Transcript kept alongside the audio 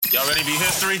Y'all ready to be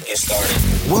history? Get started.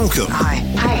 Welcome. Hi.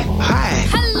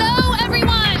 Hello,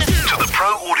 everyone. To the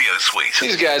Pro Audio Suite.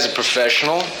 These guys are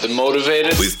professional. They're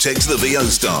motivated. With Tech to the VO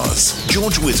stars.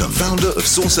 George Whittam, founder of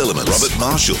Source Elements. Robert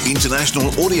Marshall,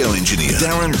 international audio engineer.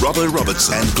 Darren Robbo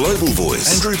Robertson and Global Voice.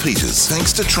 Andrew Peters,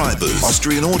 thanks to Tribooth.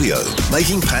 Austrian Audio,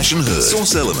 making passion heard.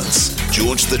 Source Elements.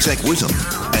 George the Tech Whittam.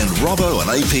 And Robbo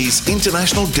and AP's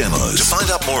international demo. To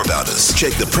find out more about us,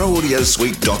 check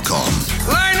theproaudiosuite.com.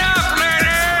 Line up,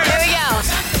 ladies! Here we go.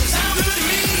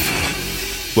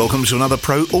 Welcome to another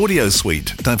Pro Audio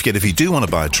Suite. Don't forget, if you do want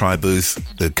to buy a Tribooth,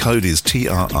 the code is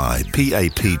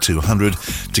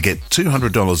TRIPAP200 to get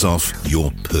 $200 off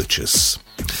your purchase.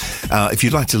 If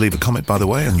you'd like to leave a comment, by the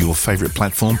way, on your favourite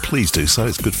platform, please do so.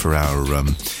 It's good for our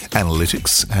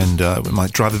analytics, and it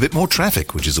might drive a bit more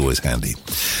traffic, which is always handy.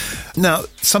 Now,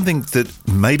 something that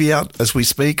may be out as we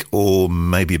speak or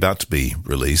may be about to be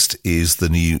released is the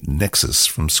new Nexus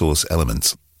from Source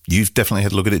Elements. You've definitely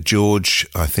had a look at it, George.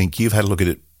 I think you've had a look at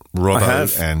it,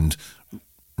 Robbo, and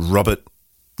Robert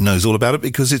knows all about it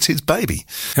because it's his baby.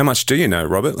 How much do you know,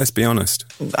 Robert? Let's be honest.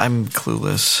 I'm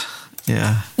clueless.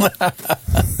 Yeah.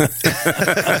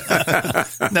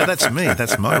 No, that's me.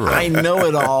 That's my role. I know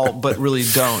it all, but really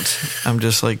don't. I'm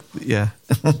just like, yeah.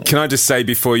 Can I just say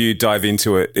before you dive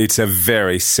into it, it's a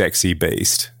very sexy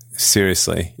beast.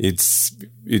 Seriously. It's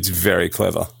very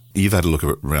clever. You've had a look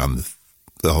around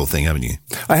the whole thing, haven't you?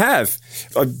 I have.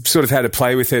 I've sort of had to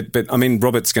play with it, but I mean,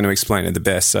 Robert's going to explain it the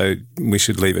best, so we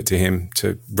should leave it to him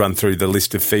to run through the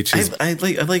list of features. I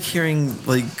like hearing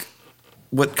like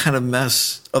what kind of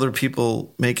mess other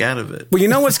people make out of it. Well, you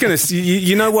know what's going to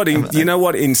you know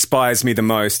what inspires me the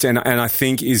most, and I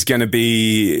think is going to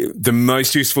be the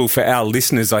most useful for our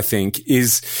listeners. I think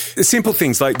is simple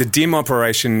things like the dim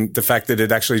operation, the fact that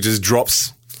it actually just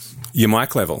drops your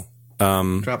mic level.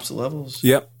 Drops the levels.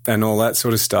 Yep, and all that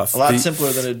sort of stuff. A lot simpler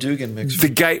than a Dugan mixer. The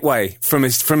gateway, from a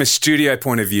studio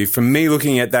point of view, from me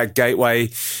looking at that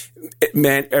gateway,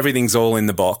 man, everything's all in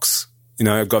the box. You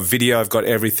know, I've got video, I've got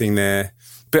everything there.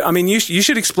 But, I mean, you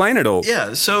should explain it all.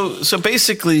 Yeah, so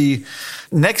basically,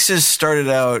 Nexus started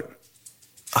out,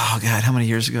 oh, God, how many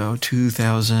years ago?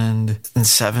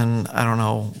 2007, I don't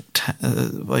know,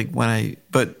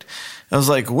 but I was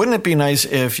like, wouldn't it be nice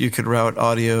if you could route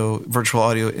virtual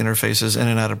audio interfaces in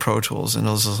and out of Pro Tools? And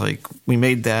it was just like, we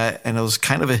made that, and it was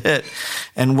kind of a hit.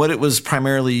 And what it was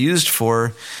primarily used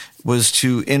for was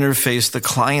to interface the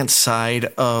client side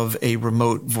of a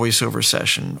remote voiceover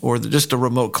session, or just a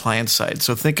remote client side.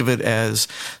 So think of it as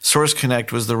Source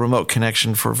Connect was the remote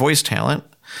connection for voice talent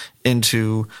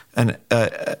into an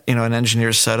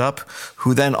engineer's setup,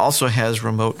 who then also has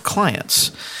remote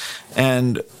clients.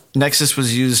 And Nexus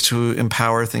was used to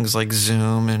empower things like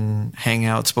Zoom and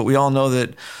Hangouts, but we all know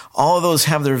that all of those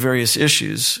have their various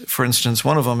issues. For instance,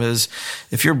 one of them is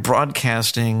if you're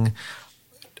broadcasting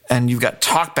and you've got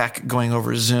talkback going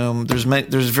over Zoom, there's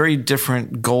very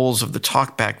different goals of the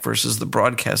talkback versus the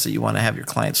broadcast that you want to have your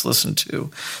clients listen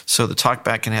to. So the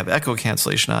talkback can have echo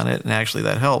cancellation on it, and actually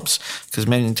that helps because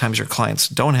many times your clients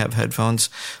don't have headphones.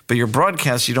 But your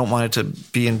broadcast, you don't want it to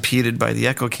be impeded by the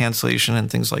echo cancellation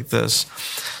and things like this.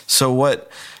 So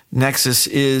what Nexus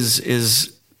is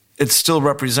it still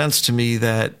represents to me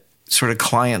that sort of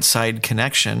client-side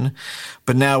connection,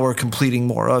 but now we're completing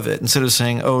more of it. Instead of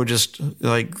saying, oh, just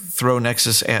like throw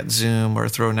Nexus at Zoom or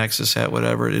throw Nexus at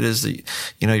whatever it is that,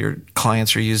 your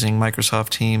clients are using,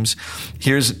 Microsoft Teams,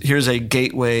 here's a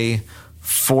gateway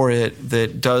for it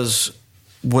that does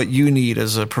what you need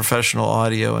as a professional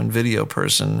audio and video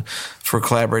person for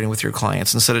collaborating with your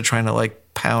clients, instead of trying to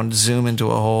like pound Zoom into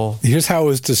a hole. Here's how it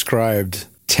was described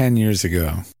 10 years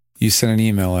ago. You sent an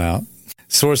email out.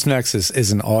 Source Nexus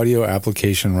is an audio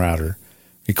application router.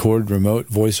 Record remote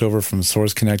voiceover from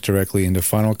Source Connect directly into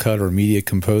Final Cut or Media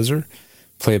Composer.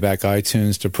 Playback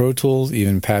iTunes to Pro Tools,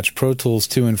 even patch Pro Tools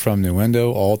to and from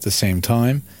Nuendo all at the same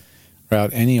time. Route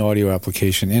any audio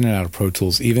application in and out of Pro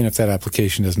Tools, even if that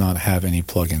application does not have any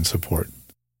plugin support.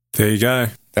 There you go.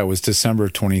 That was December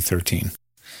 2013.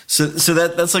 So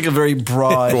that's like a very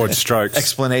broad strokes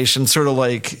explanation, sort of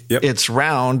like It's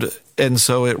round and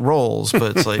so it rolls,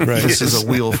 but it's like this is a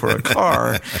wheel for a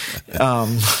car.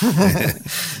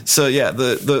 So yeah,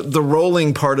 the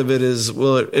rolling part of it is,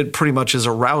 it pretty much is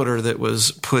a router that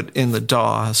was put in the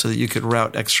DAW so that you could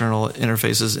route external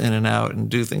interfaces in and out and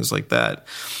do things like that.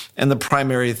 And the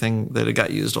primary thing that it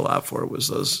got used a lot for was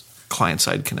those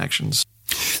client-side connections.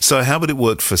 So how would it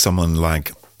work for someone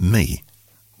like me?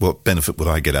 What benefit would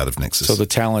I get out of Nexus? So the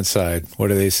talent side, what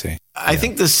do they see? I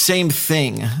think the same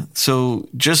thing. So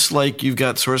just like you've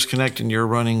got Source Connect and you're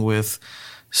running with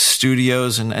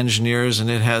studios and engineers,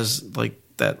 and it has like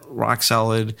that rock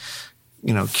solid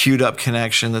queued up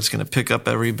connection that's going to pick up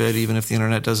every bit, even if the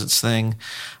internet does its thing.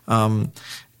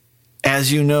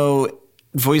 As you know,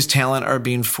 voice talent are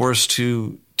being forced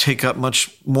to take up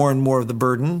much more and more of the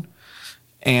burden.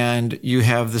 And you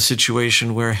have the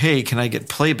situation where, hey, can I get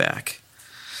playback?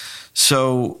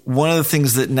 So one of the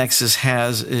things that Nexus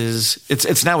has is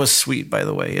it's now a suite, by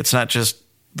the way. It's not just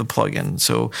the plugin.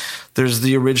 So there's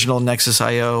the original Nexus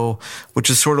IO, which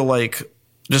is sort of like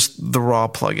just the raw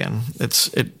plugin.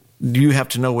 You have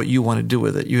to know what you want to do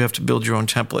with it. You have to build your own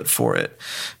template for it.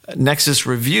 Nexus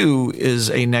Review is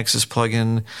a Nexus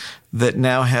plugin that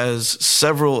now has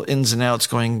several ins and outs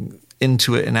going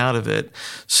into it and out of it.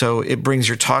 So it brings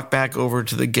your talkback over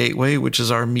to the gateway, which is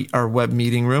our web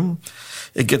meeting room.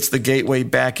 It gets the gateway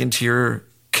back into your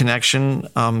connection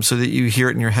so that you hear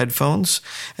it in your headphones,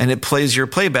 and it plays your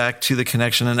playback to the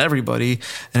connection and everybody.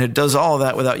 And it does all of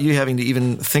that without you having to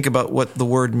even think about what the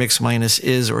word mix minus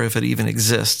is or if it even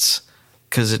exists,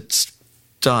 because it's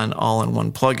done all in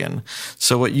one plugin.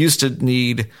 So what used to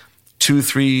need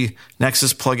 2-3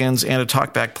 Nexus plugins and a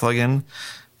talkback plugin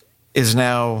is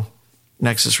now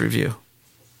Nexus Review.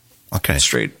 Okay.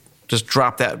 Straight. Just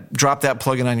drop that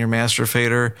plugin on your master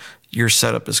fader. Your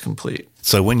setup is complete.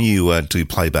 So when you do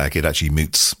playback, it actually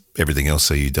mutes everything else,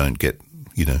 so you don't get,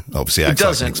 obviously. It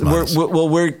doesn't.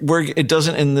 It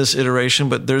doesn't in this iteration,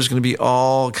 but there's going to be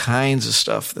all kinds of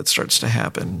stuff that starts to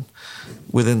happen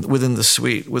within the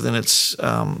suite, within its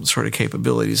sort of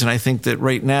capabilities. And I think that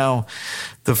right now,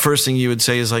 the first thing you would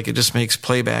say is like it just makes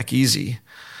playback easy.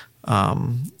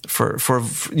 For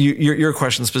your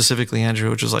question specifically, Andrew,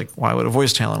 which is like, why would a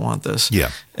voice talent want this?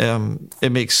 Yeah.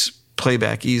 It makes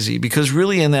playback easy because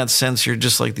really in that sense, you're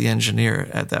just like the engineer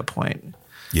at that point.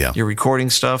 Yeah. You're recording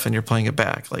stuff and you're playing it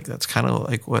back. Like that's kind of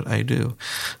like what I do.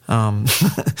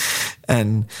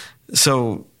 And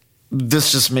so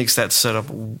this just makes that setup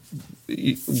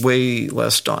way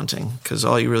less daunting because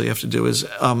all you really have to do is,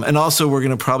 and also we're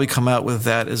going to probably come out with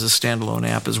that as a standalone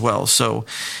app as well. So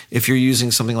if you're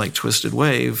using something like Twisted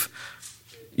Wave,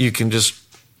 you can just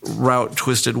route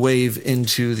Twisted Wave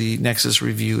into the Nexus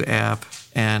Review app,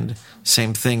 and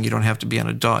same thing. You don't have to be on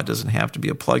a DAW. It doesn't have to be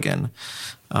a plugin.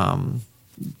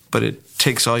 But it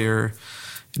takes it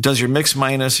does your mix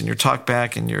minus and your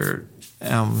talkback and your,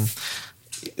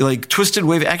 like Twisted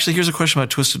Wave. Actually, here's a question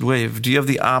about Twisted Wave. Do you have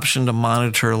the option to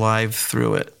monitor live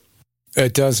through it?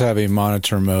 It does have a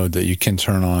monitor mode that you can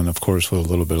turn on, of course, with a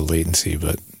little bit of latency,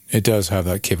 but it does have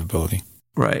that capability.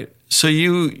 Right. So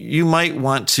you might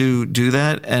want to do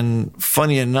that. And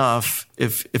funny enough,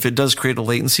 if it does create a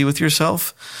latency with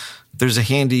yourself, there's a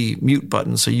handy mute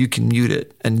button so you can mute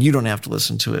it and you don't have to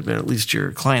listen to it, but at least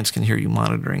your clients can hear you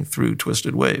monitoring through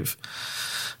Twisted Wave.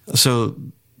 So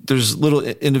there's little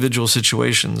individual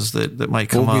situations that might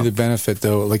come up. What would be the benefit,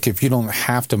 though? Like if you don't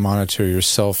have to monitor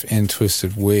yourself in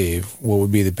Twisted Wave, what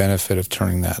would be the benefit of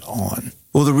turning that on?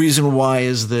 Well, the reason why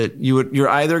is that you're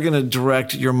either going to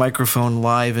direct your microphone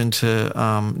live into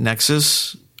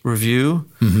Nexus Review,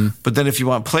 but then if you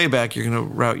want playback, you're going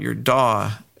to route your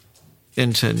DAW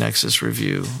into Nexus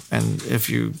Review. And if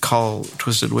you call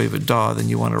Twisted Wave a DAW, then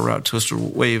you want to route Twisted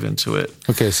Wave into it.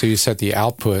 Okay, so you set the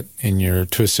output in your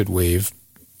Twisted Wave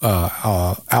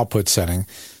output setting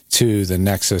to the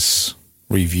Nexus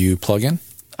Review plugin?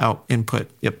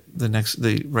 Input. Yep. Not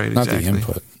exactly. The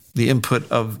input. The input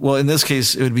of, well, in this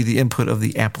case, it would be the input of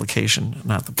the application,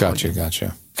 not the plugin.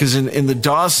 Gotcha. Because in the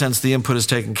DAW sense, the input is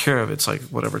taken care of. It's like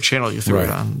whatever channel you throw it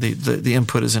on. The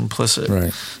input is implicit.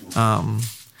 Right.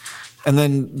 And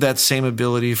then that same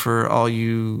ability for all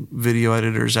you video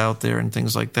editors out there and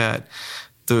things like that.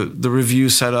 The review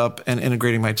setup and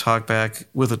integrating my talkback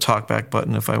with a talkback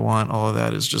button if I want, all of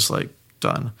that is just like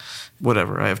done.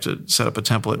 Whatever. I have to set up a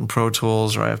template in Pro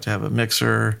Tools, or I have to have a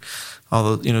mixer,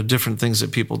 all the different things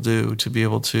that people do to be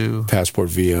able to Passport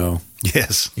VO.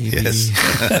 Yes.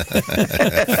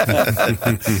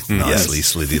 Nicely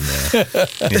slid in there.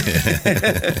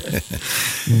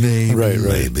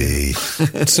 Maybe.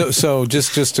 So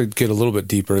just to get a little bit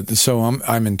deeper. So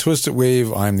I'm in Twisted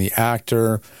Wave. I'm the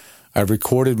actor. I've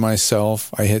recorded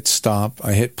myself. I hit stop.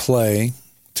 I hit play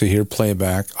to hear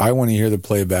playback. I want to hear the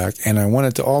playback, and I want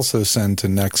it to also send to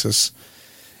Nexus.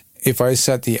 If I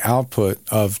set the output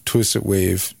of Twisted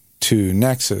Wave to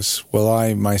Nexus, will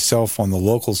I myself on the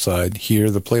local side hear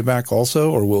the playback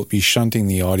also, or will it be shunting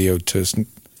the audio to...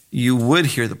 You would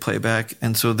hear the playback,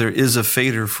 and so there is a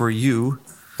fader for you.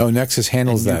 Oh, Nexus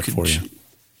handles that for you.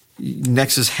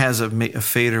 Nexus has a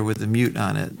fader with a mute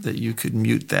on it that you could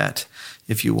mute that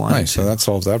if you wanted to. So that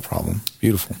solves that problem.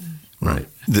 Beautiful. Right.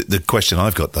 The question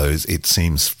I've got, though, is it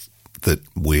seems that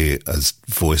we, as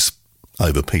voice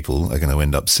over people, are going to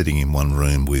end up sitting in one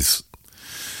room with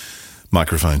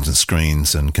microphones and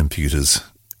screens and computers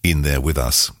in there with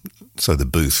us. So the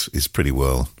booth is pretty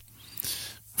well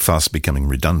fast becoming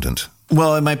redundant.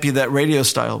 Well, it might be that radio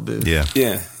style booth. Yeah.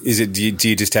 Yeah. Is it? Do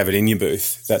you just have it in your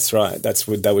booth? That's right.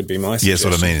 That would be my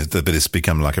suggestion. Yes, what I mean. But it's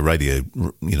become like a radio,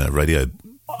 radio.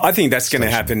 I think that's going to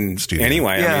happen studio.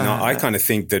 anyway. Yeah. I mean, I kind of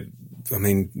think that, I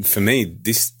mean, for me,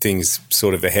 this thing's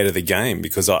sort of ahead of the game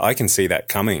because I can see that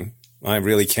coming. I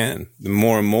really can.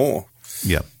 More and more.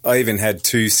 Yeah. I even had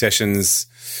 2 sessions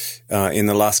in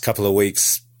the last couple of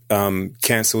weeks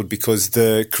cancelled because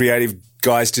the creative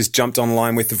guys just jumped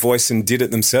online with the voice and did it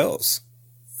themselves.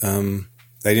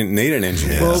 They didn't need an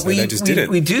engineer. Well, so they just did it.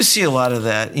 We do see a lot of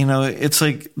that. You know, it's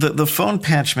like the phone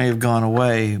patch may have gone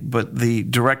away, but the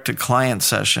direct-to-client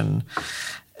session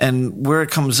and where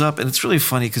it comes up, and it's really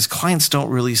funny because clients don't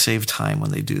really save time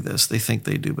when they do this. They think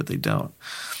they do, but they don't.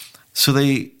 So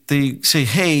they say,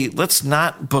 hey, let's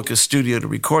not book a studio to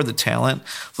record the talent.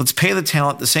 Let's pay the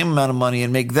talent the same amount of money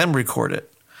and make them record it.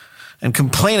 And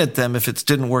complain at them if it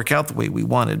didn't work out the way we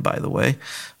wanted, by the way.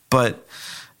 But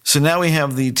so now we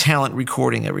have the talent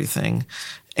recording everything.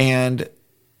 And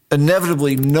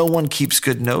inevitably, no one keeps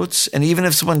good notes. And even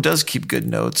if someone does keep good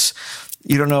notes,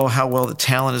 you don't know how well the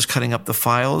talent is cutting up the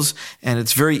files. And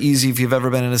it's very easy, if you've ever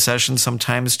been in a session,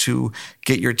 sometimes to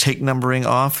get your take numbering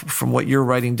off from what you're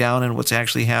writing down and what's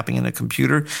actually happening in a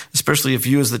computer, especially if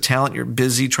you as the talent, you're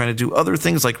busy trying to do other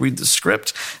things like read the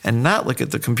script and not look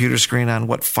at the computer screen on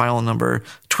what file number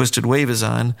Twisted Wave is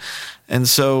on. And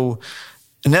so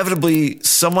inevitably,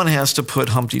 someone has to put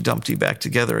Humpty Dumpty back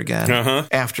together again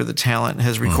after the talent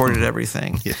has recorded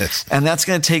everything. Yes. And that's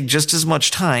going to take just as much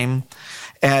time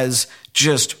as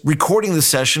just recording the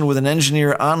session with an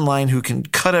engineer online who can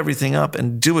cut everything up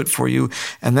and do it for you.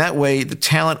 And that way, the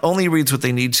talent only reads what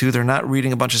they need to. They're not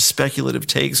reading a bunch of speculative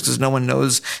takes because no one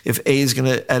knows if A is going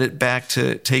to edit back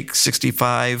to take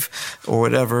 65 or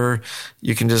whatever.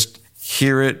 You can just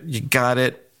hear it. You got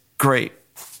it. Great.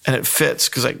 And it fits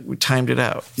because we timed it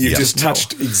out. You've just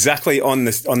touched exactly on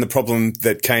the problem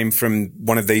that came from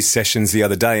one of these sessions the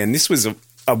other day. And this was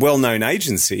a well-known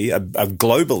agency, a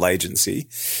global agency,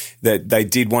 that they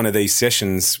did one of these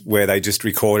sessions where they just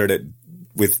recorded it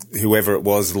with whoever it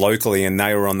was locally and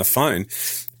they were on the phone.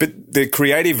 But the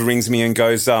creative rings me and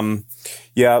goes, I'm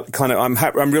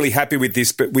really happy with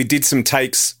this, but we did some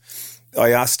takes.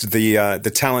 I asked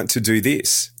the talent to do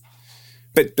this.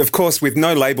 But, of course, with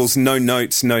no labels, no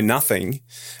notes, no nothing,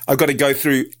 I've got to go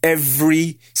through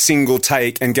every single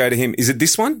take and go to him, is it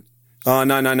this one? Oh,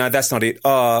 no, that's not it.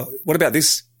 Oh, what about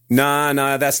this? No,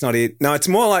 that's not it. No, it's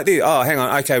more like this. Oh, hang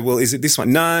on. Okay, well, is it this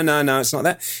one? No, it's not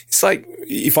that. It's like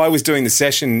if I was doing the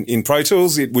session in Pro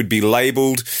Tools, it would be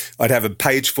labeled. I'd have a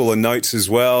page full of notes as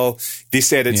well.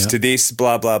 This edits to this,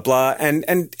 blah, blah, blah. And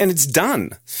it's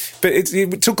done. But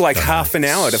it took like half an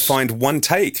hour to find one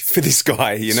take for this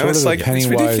guy, you know? It's like, it's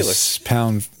ridiculous.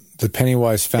 The penny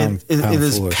wise pound it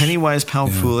is foolish. penny wise,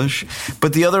 pound foolish.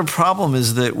 But the other problem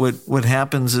is that what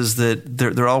happens is that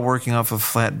they're all working off of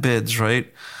flat bids,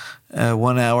 right?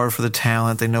 1 hour for the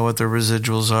talent. They know what their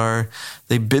residuals are.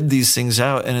 They bid these things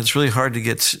out, and it's really hard to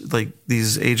get like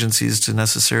these agencies to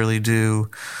necessarily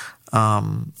do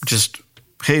just,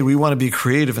 hey, we want to be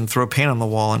creative and throw paint on the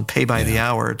wall and pay by the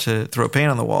hour to throw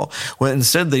paint on the wall. What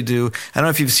instead they do, I don't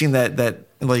know if you've seen that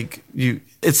like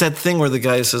it's that thing where the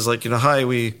guy says like, hi,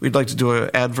 we'd like to do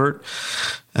an advert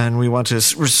and we want to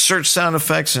research sound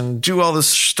effects and do all this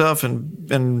stuff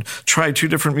and try 2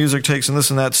 different music takes and this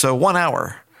and that. So 1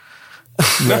 hour.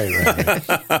 Right.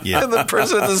 Yeah. And the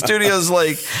person in the studio is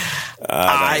like,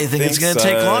 I think it's going to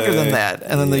take longer than that.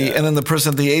 And then the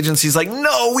person at the agency is like,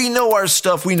 no, we know our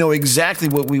stuff. We know exactly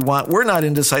what we want. We're not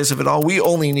indecisive at all. We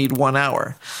only need 1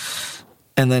 hour.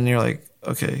 And then you're like,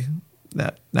 okay,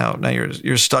 now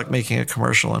you're stuck making a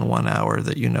commercial in 1 hour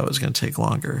that you know is going to take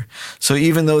longer. So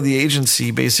even though the agency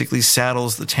basically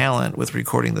saddles the talent with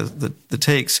recording the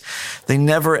takes, they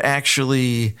never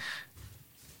actually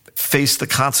face the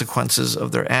consequences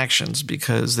of their actions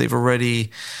because they've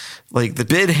already, like, the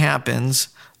bid happens,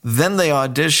 then they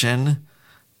audition,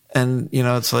 and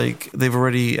it's like they've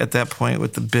already at that point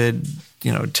with the bid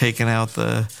taken out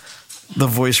the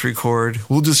voice record.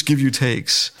 We'll just give you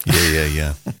takes.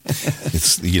 Yeah.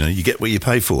 It's you get what you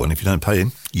pay for, and if you don't pay,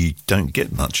 you don't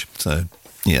get much. So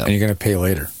yeah, and you're going to pay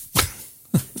later.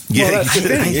 Yeah, well, that's the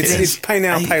thing. It's pay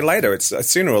now, pay later. It's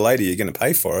sooner or later you're going to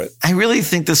pay for it. I really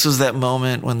think this was that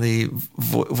moment when the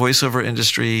voiceover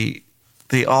industry,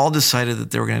 they all decided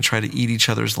that they were going to try to eat each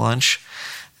other's lunch.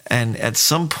 And at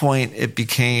some point it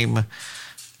became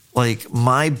like,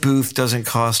 my booth doesn't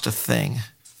cost a thing.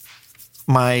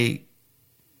 My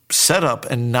setup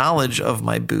and knowledge of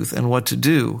my booth and what to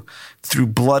do through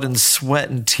blood and sweat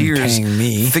and tears, paying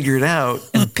me. figured out,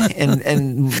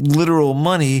 and literal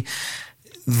money,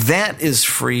 that is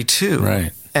free too.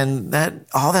 Right. And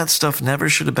all that stuff never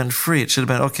should have been free. It should have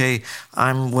been, okay,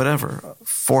 I'm whatever,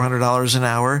 $400 an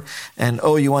hour. And,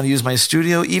 you want to use my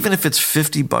studio? Even if it's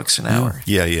 $50 an hour.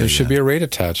 Yeah. There should be a rate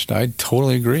attached. I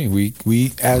totally agree.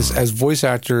 We as voice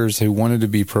actors who wanted to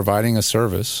be providing a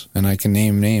service, and I can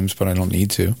name names, but I don't need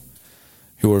to,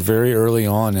 who were very early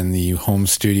on in the home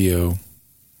studio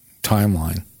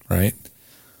timeline, right?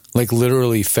 Like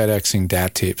literally FedExing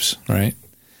DAT tapes, right?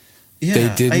 Yeah,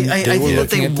 They didn't. I were think that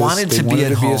looking they at this, wanted they to be wanted at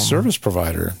to home. be a service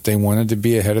provider. They wanted to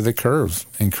be ahead of the curve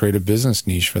and create a business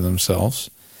niche for themselves.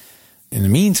 In the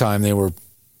meantime, they were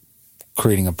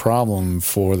creating a problem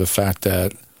for the fact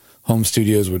that home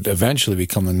studios would eventually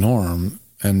become the norm,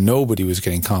 and nobody was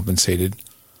getting compensated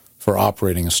for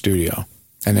operating a studio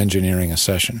and engineering a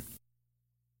session.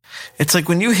 It's like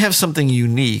when you have something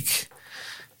unique,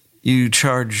 you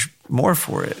charge more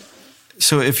for it.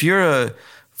 So if you're a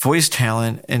voice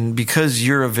talent, and because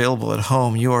you're available at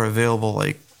home, you are available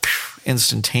like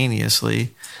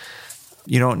instantaneously.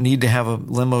 You don't need to have a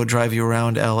limo drive you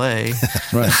around LA.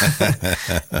 Right.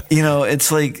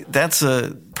 It's like that's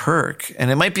a perk, and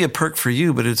it might be a perk for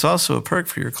you, but it's also a perk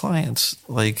for your clients.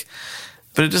 Like,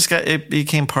 but it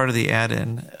became part of the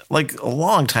add-in like a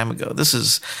long time ago. This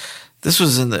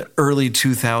was in the early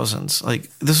 2000s. Like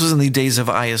this was in the days of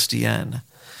ISDN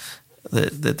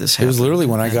that this happened. It was literally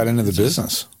when I got into the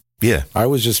business. Yeah. I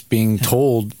was just being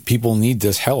told people need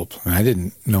this help. And I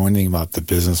didn't know anything about the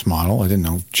business model. I didn't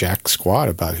know jack squat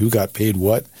about who got paid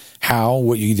what, how,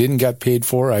 what you didn't get paid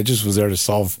for. I just was there to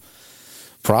solve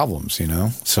problems,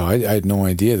 So I had no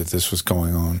idea that this was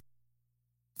going on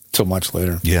till much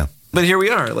later. Yeah. But here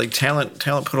we are. Like talent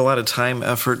put a lot of time,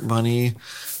 effort, money,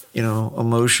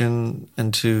 emotion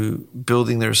into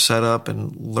building their setup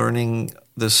and learning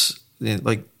this,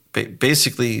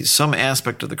 basically some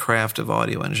aspect of the craft of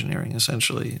audio engineering,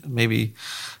 essentially. Maybe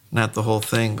not the whole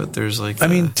thing, but there's like...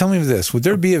 tell me this. Would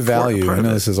there be a value, part I know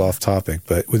of it. this is off topic,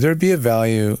 but would there be a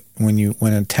value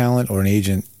when a talent or an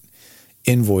agent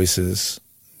invoices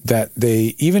that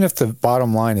they, even if the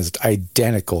bottom line is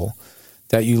identical,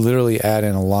 that you literally add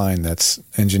in a line that's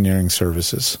engineering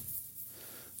services?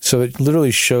 So it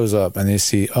literally shows up and they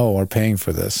see, we're paying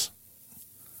for this.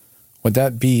 Would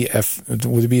that be would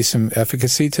there be some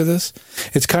efficacy to this?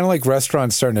 It's kind of like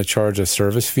restaurants starting to charge a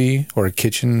service fee or a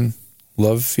kitchen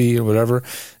love fee or whatever.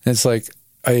 And it's like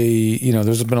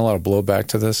there's been a lot of blowback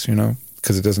to this,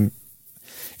 because it doesn't.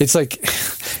 It's like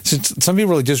some people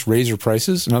really just raise your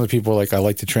prices, and other people are like, I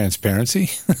like the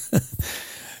transparency.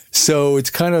 So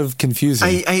it's kind of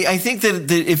confusing. I think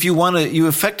that if you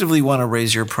effectively want to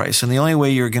raise your price, and the only way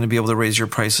you're going to be able to raise your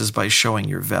price is by showing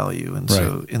your value. And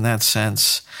so in that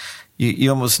sense,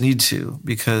 you almost need to,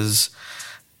 because,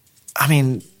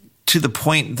 to the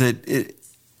point that it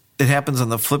happens on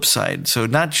the flip side. So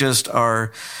not just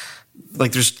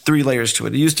there's three layers to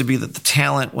it. It used to be that the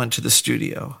talent went to the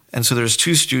studio. And so there's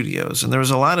two studios, and there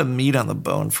was a lot of meat on the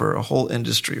bone for a whole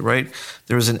industry, right?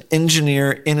 There was an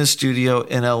engineer in a studio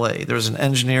in LA. There was an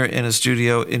engineer in a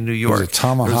studio in New York. There was a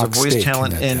tomahawk voice steak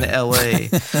talent in LA.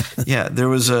 Yeah, there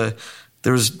was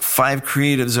 5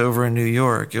 creatives over in New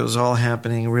York. It was all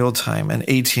happening real time. And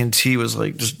AT&T was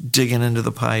like just digging into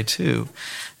the pie too.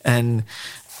 And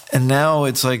now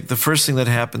it's like the first thing that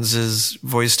happens is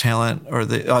voice talent or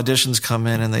the auditions come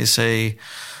in and they say,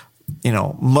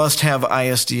 must have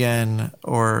ISDN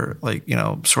or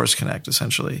Source Connect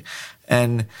essentially.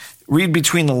 And read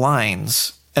between the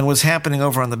lines. And what's happening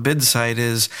over on the bid side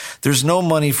is there's no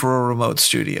money for a remote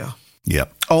studio.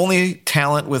 Yep. Only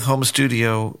talent with home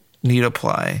studio need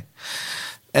apply.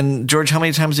 And George, how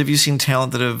many times have you seen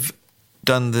talent that have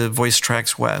done the Voice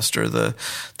Tracks West or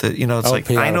it's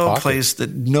like, I know a place that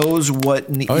knows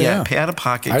what, pay out of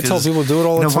pocket. I tell people to do it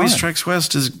all the time. Voice Tracks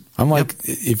West is, I'm like,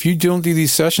 if you don't do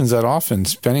these sessions that often,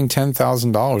 spending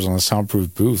 $10,000 on a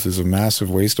soundproof booth is a massive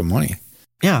waste of money.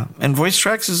 Yeah, and Voice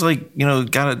Tracks is like,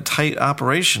 got a tight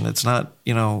operation. It's not,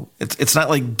 it's not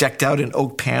like decked out in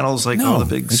oak panels like all the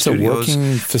big studios. It's a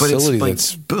working facility. But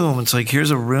it's like, boom, it's like,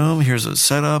 here's a room, here's a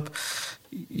setup.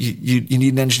 You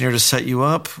need an engineer to set you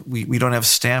up. We don't have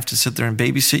staff to sit there and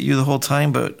babysit you the whole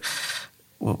time, but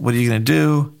what are you going to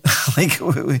do?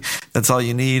 That's all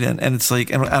you need. And it's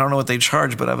like, and I don't know what they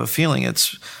charge, but I have a feeling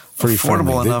it's pretty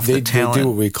affordable friendly. enough They that talent. They do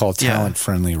what we call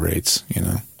talent-friendly rates,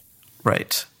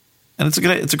 Right. And it's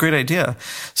a great idea.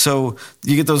 So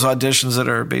you get those auditions that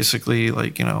are basically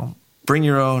like, bring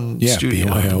your own studio.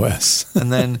 BYOS.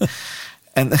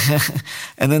 And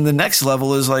then the next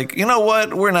level is like, you know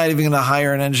what? We're not even going to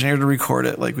hire an engineer to record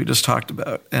it, like we just talked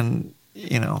about. And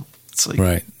it's like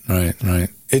right.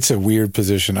 It's a weird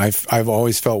position. I've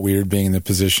always felt weird being in the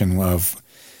position of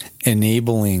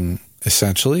enabling,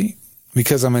 essentially,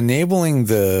 because I'm enabling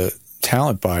the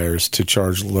talent buyers to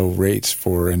charge low rates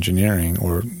for engineering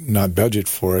or not budget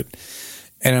for it,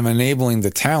 and I'm enabling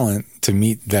the talent to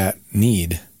meet that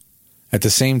need at the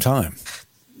same time.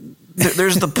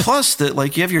 There's the plus that,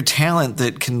 like, you have your talent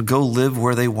that can go live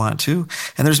where they want to.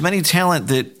 And there's many talent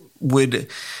that would,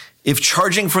 if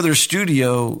charging for their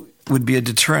studio would be a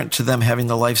deterrent to them having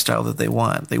the lifestyle that they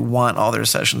want. They want all their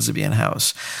sessions to be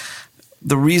in-house.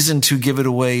 The reason to give it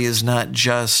away is not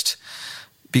just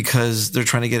because they're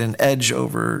trying to get an edge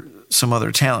over some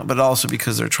other talent, but also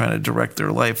because they're trying to direct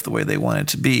their life the way they want it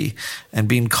to be. And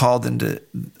being called into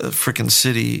a freaking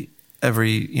city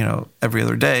every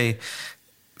other day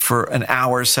for an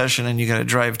hour session and you got to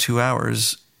drive 2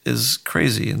 hours is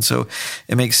crazy. And so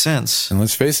it makes sense. And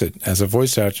let's face it, as a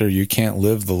voice actor, you can't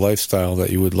live the lifestyle that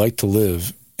you would like to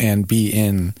live and be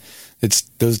in.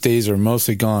 Those days are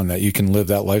mostly gone that you can live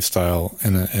that lifestyle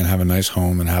and have a nice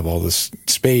home and have all this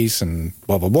space and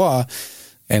blah, blah, blah,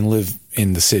 and live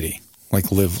in the city,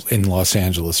 like live in Los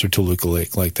Angeles or Toluca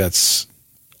Lake. Like, that's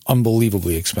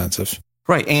unbelievably expensive.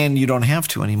 Right. And you don't have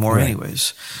to anymore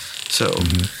anyways. So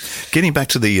getting back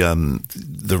to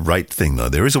the rate thing, though,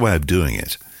 there is a way of doing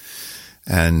it.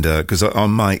 And because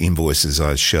on my invoices,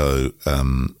 I show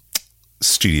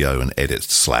studio and edit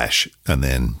 / and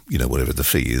then, whatever the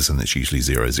fee is, and it's usually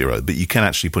 00. But you can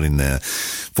actually put in there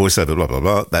voiceover, blah, blah,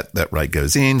 blah. That rate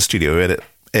goes in, studio edit,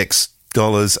 X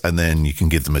dollars, and then you can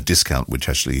give them a discount, which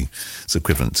actually is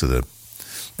equivalent to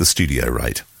the studio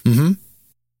rate. Mm-hmm.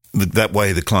 That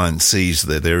way the client sees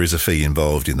that there is a fee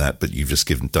involved in that, but you've just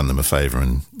done them a favor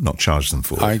and not charged them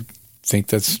for it. I think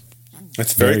that's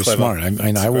very clever. smart.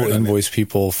 I will invoice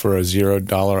people for a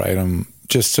 $0 item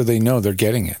just so they know they're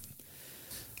getting it.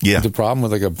 Yeah. The problem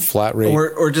with like a flat rate,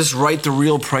 or just write the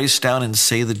real price down and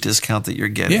say the discount that you're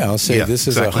getting. Yeah, I'll say this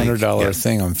is exactly. a $100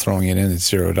 thing. I'm throwing it in at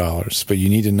 $0, but you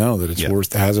need to know that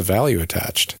it's has a value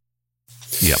attached.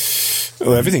 Yeah.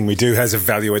 Well, everything we do has a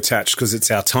value attached because it's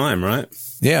our time, right?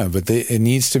 Yeah, but it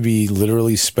needs to be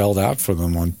literally spelled out for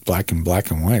them on black and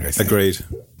white, I think. Agreed.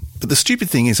 But the stupid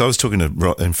thing is, I was talking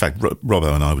to, in fact,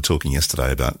 Robbo and I were talking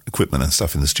yesterday about equipment and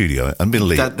stuff in the studio.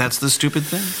 Admittedly, that's the stupid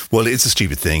thing? Well, it's a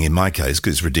stupid thing in my case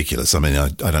because it's ridiculous. I mean, I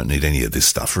don't need any of this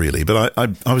stuff really. But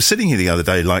I was sitting here the other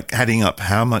day, like adding up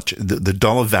how much the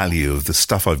dollar value of the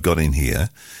stuff I've got in here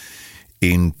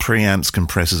in preamps,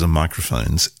 compressors and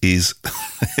microphones is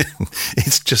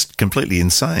it's just completely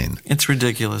insane. It's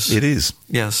ridiculous. It is.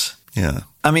 Yes. Yeah.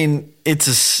 I mean,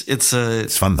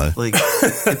 it's fun though. Like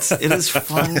it is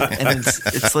fun, and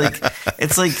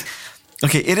it's like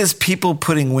okay, it is people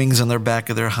putting wings on their back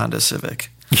of their Honda Civic.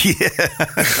 Yeah.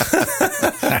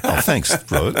 Oh, thanks,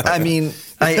 Robert. I mean,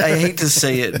 I hate to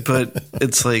say it, but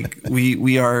it's like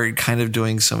we are kind of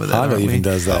doing some of that. Honda even we?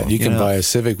 does that. You can buy a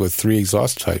Civic with 3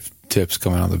 exhaust type tips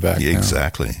coming out the back. Yeah, now.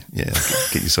 exactly. Yeah,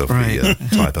 get yourself a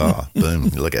Type R. Boom,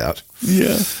 look out.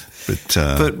 Yeah.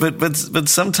 But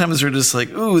sometimes we're just like,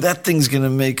 ooh, that thing's going to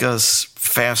make us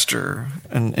faster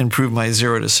and improve my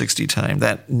 0 to 60 time,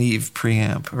 that Neve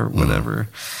preamp or whatever.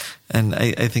 And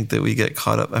I think that we get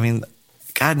caught up. I mean,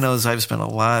 God knows I've spent a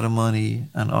lot of money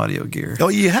on audio gear. Oh,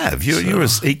 you have. You're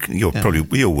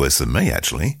worse than me,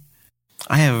 actually.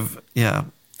 I have, yeah.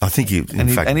 I think you.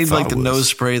 I need like the nose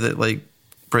spray that like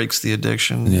breaks the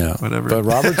addiction. Yeah, whatever. But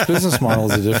Robert's business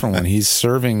model is a different one. He's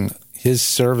serving. His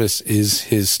service is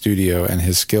his studio and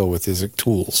his skill with his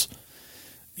tools.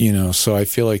 So I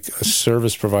feel like a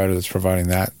service provider that's providing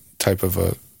that type of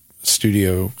a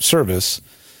studio service,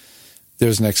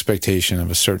 there's an expectation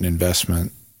of a certain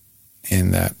investment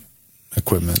in that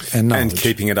equipment and knowledge, and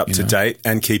keeping it up to date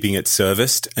and keeping it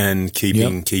serviced and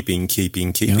keeping.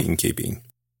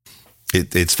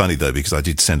 It's funny though, because I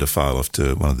did send a file off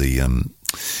to one of the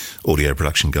audio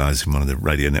production guys in one of the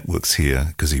radio networks here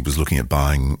because he was looking at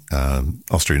buying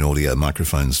Austrian audio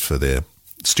microphones for their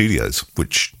studios,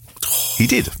 which he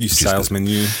did. You salesman,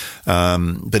 you.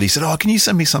 But he said, "Oh, can you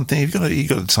send me something? You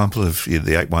got a sample of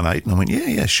the 818?" And I went,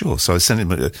 "Yeah, sure." So I sent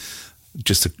him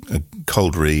just a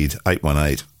cold read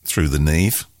 818 through the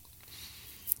Neve.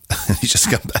 And he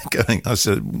just come back going. I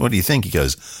said, "What do you think?" He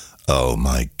goes, "Oh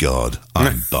my God,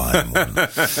 I'm buying one."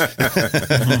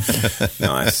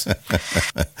 Nice.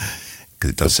 Because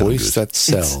it does the voice that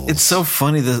sells. It's so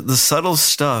funny. The subtle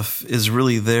stuff is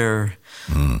really there,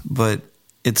 but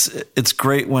it's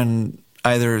great when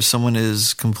either someone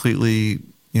is completely,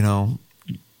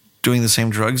 doing the same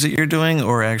drugs that you're doing,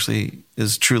 or actually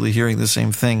is truly hearing the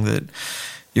same thing that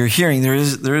you're hearing. There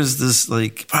is this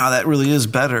like, wow, that really is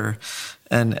better.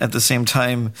 And at the same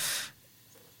time,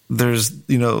 there's,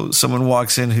 someone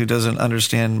walks in who doesn't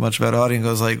understand much about audio and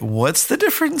goes like, what's the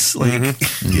difference? Like,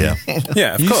 Yeah.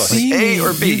 Yeah, of course. See A me,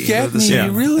 or B, You get me. Yeah.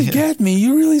 You really get me.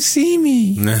 You really see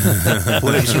me.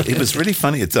 Well, it was really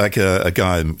funny. It's like a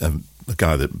guy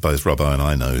that both Robbo and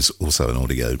I know is also an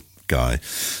audio guy.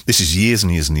 This is years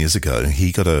and years and years ago.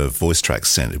 He got a voice track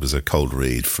sent. It was a cold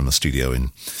read from a studio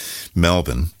in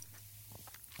Melbourne.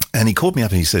 And he called me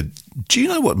up and he said, do you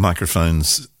know what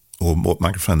microphones or what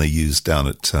microphone they use down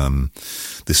at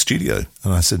the studio?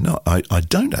 And I said, no, I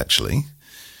don't actually.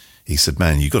 He said,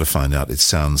 man, you've got to find out. It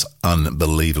sounds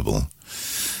unbelievable.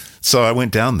 So I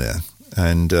went down there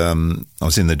and I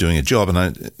was in there doing a job.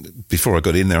 And before I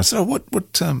got in there, I said, oh, what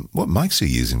mics are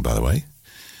you using, by the way?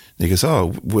 And he goes,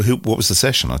 oh, what was the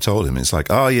session? I told him. It's like,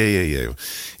 oh, yeah.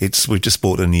 We've just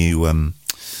bought a new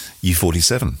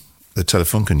U47, the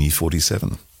Telefunken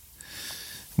U47.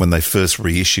 When they first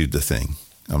reissued the thing,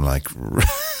 I'm like,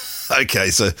 okay,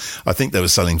 so I think they were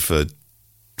selling for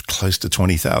close to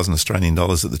 20,000 Australian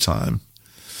dollars at the time.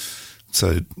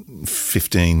 So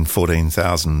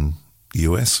 14,000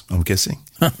 US, I'm guessing.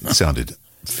 It sounded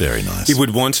very nice. He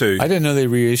would want to. I didn't know they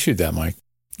reissued that mic.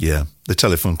 Yeah, the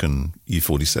Telefunken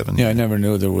U47. Yeah, I never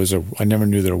knew there was a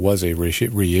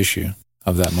reissue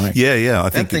of that mic. Yeah. I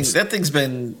think that thing's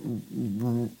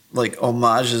been like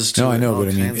homages to. No, I know, all but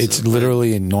I mean, kinds it's of,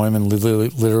 literally in Neumann, literally,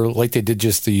 like they did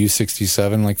just the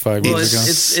U67 like 5 Well, years ago.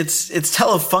 it's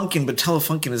Telefunken, but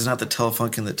Telefunken is not the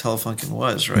Telefunken that Telefunken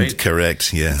was, right?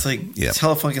 correct, yeah. It's like yeah.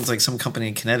 Telefunken's like some company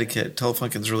in Connecticut.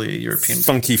 Telefunken's really a European.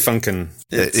 Funky Funkin'.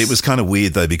 It was kind of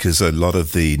weird, though, because a lot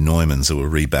of the Neumanns were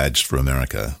rebadged for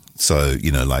America. So,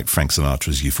 like Frank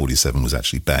Sinatra's U47 was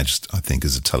actually badged, I think,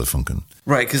 as a Telefunken.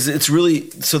 Right, because it's really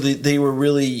 – so they were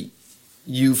really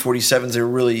U47s. They were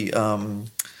really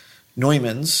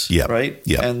Neumanns, right?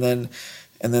 Yeah. And then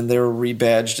they were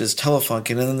rebadged as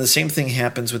Telefunken. And then the same thing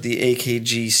happens with the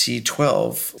AKG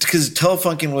C12. Because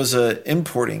Telefunken was an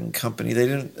importing company.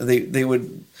 They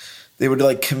would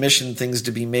like commission things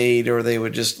to be made, or they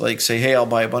would just like say, hey, I'll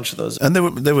buy a bunch of those. And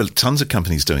there were tons of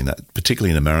companies doing that, particularly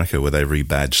in America, where they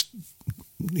rebadged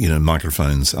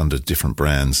microphones under different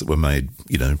brands that were made,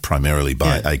 primarily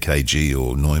by AKG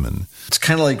or Neumann. It's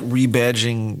kind of like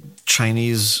rebadging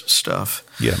Chinese stuff.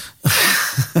 Yeah.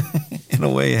 In a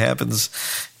way, it happens.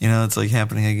 It's like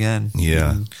happening again.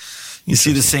 Yeah. You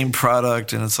see the same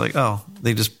product, and it's like, oh,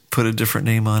 they just put a different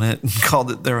name on it and called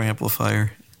it their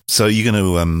amplifier. So you're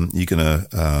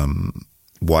gonna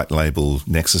white label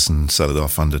Nexus and sell it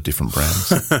off under different brands?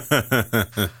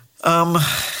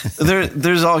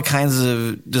 There's all kinds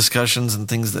of discussions and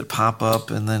things that pop up,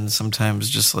 and then sometimes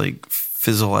just like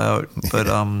fizzle out. But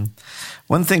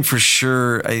one thing for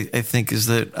sure, I think, is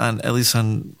that at least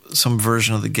on some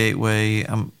version of the Gateway,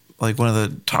 like one of the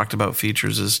talked about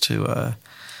features is to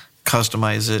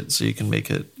customize it so you can make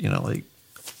it, like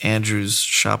Andrew's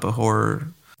Shop of Horror.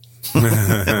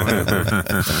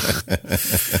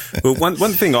 Well,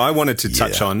 one thing I wanted to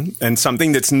touch on, and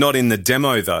something that's not in the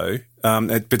demo though,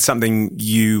 but something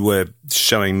you were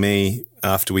showing me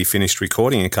after we finished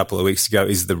recording a couple of weeks ago,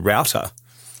 is the router.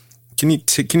 Can you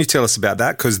tell us about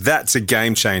that? Because that's a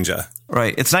game changer.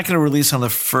 Right. It's not going to release on the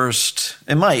first.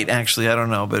 It might actually. I don't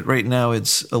know. But right now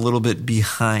it's a little bit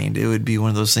behind. It would be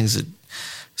one of those things that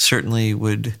certainly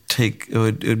would take. It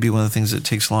would be one of the things that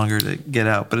takes longer to get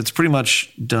out. But it's pretty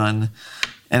much done,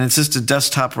 and it's just a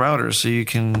desktop router, so you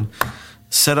can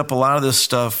set up a lot of this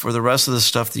stuff or the rest of the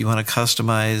stuff that you want to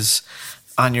customize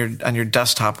on your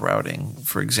desktop routing.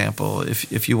 For example,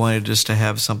 if you wanted just to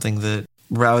have something that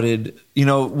routed,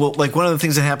 like one of the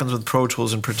things that happens with Pro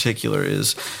Tools in particular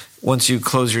is once you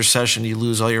close your session, you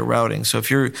lose all your routing. So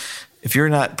if you're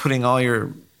not putting all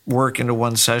your work into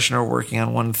one session or working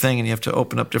on one thing, and you have to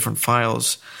open up different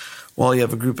files while you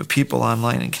have a group of people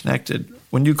online and connected,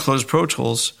 when you close Pro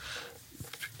Tools,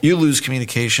 you lose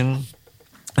communication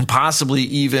and possibly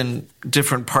even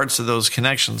different parts of those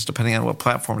connections, depending on what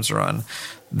platforms they're on.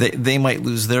 They might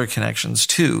lose their connections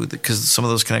too, because some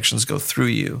of those connections go through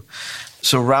you.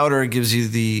 So Router gives you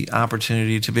the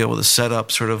opportunity to be able to set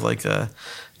up sort of like a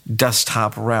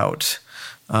desktop route.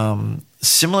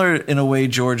 Similar in a way,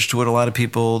 George, to what a lot of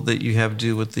people that you have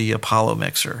do with the Apollo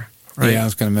mixer, right? Yeah, I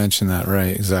was going to mention that,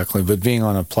 right, exactly. But being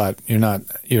on a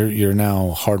you're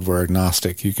now hardware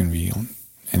agnostic. You can be on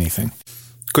anything.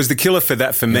 Because the killer for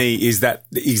that, for me, is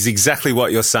exactly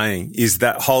what you're saying, is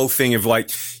that whole thing of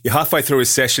like, you're halfway through a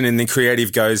session and the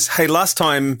creative goes, hey, last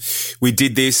time we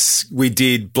did this, we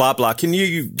did blah, blah. Can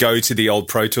you go to the old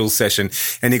Pro Tools session?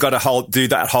 And you got to do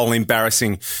that whole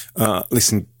embarrassing,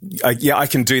 listen, I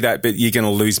can do that, but you're going to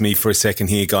lose me for a second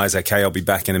here, guys. Okay, I'll be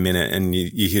back in a minute. And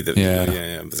you hear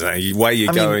the, So away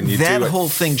you go and you do it. That whole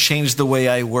thing changed the way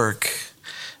I work.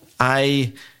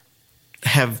 I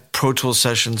have Pro Tools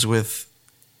sessions with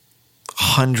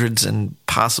hundreds and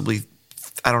possibly,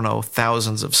 I don't know,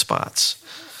 thousands of spots.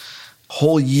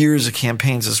 Whole years of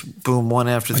campaigns, just boom, one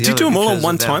after the other. Do you do them all on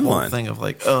one timeline? timeline? Thing of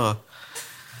like,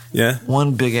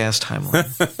 one big ass timeline.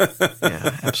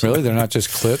 Yeah, absolutely. Really, they're not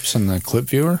just clips in the clip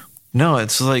viewer? No,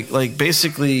 it's like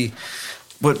basically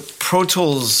what Pro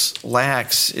Tools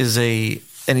lacks is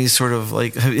any sort of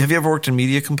like. Have you ever worked in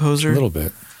Media Composer? A little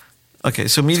bit. Okay,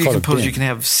 so Media Composer, you can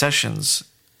have sessions.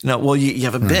 No, well, you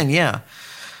have a bin, yeah.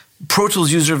 Pro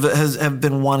Tools users have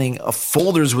been wanting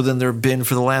folders within their bin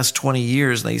for the last 20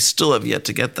 years, and they still have yet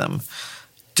to get them.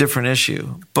 Different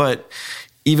issue. But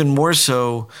even more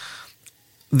so,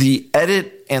 the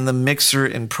edit and the mixer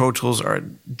in Pro Tools are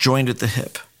joined at the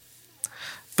hip.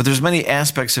 But there's many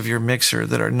aspects of your mixer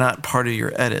that are not part of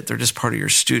your edit. They're just part of your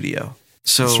studio.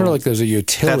 So it's sort of like there's a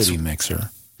utility mixer.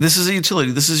 This is a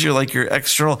utility. This is your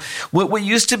external. What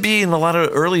used to be in a lot of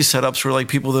early setups were like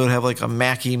people that would have like a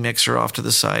Mackie mixer off to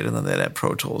the side, and then they'd have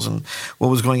Pro Tools. And what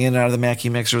was going in and out of the Mackie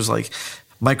mixer was like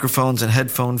microphones and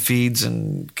headphone feeds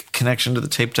and connection to the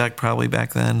tape deck probably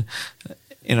back then,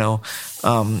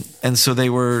 and so they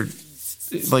were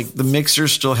like the mixer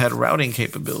still had routing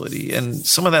capability, and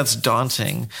some of that's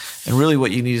daunting. And really, what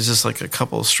you need is just like a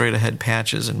couple straight ahead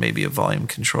patches and maybe a volume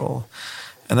control.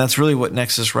 And that's really what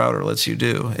Nexus Router lets you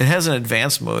do. It has an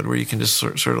advanced mode where you can just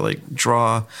sort of like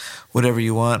draw whatever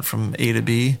you want from A to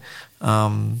B.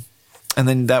 And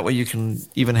then that way you can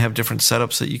even have different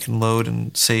setups that you can load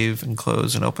and save and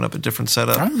close and open up a different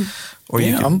setup.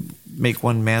 You can make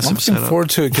one massive setup. I'm looking forward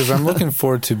to it because I'm looking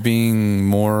forward to being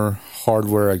more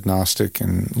hardware agnostic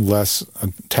and less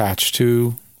attached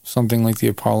to something like the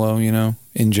Apollo,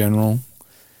 in general.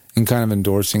 And kind of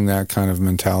endorsing that kind of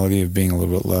mentality of being a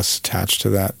little bit less attached to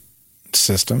that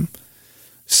system.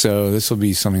 So this will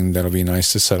be something that'll be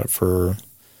nice to set up for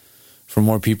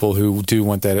more people who do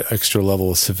want that extra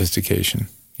level of sophistication,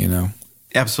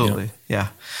 Absolutely, yeah.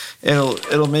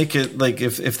 It'll make it like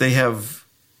if they have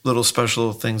little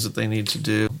special things that they need to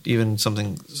do, even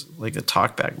something like a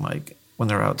talkback mic when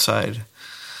they're outside,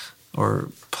 or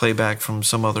playback from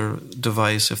some other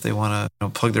device if they want to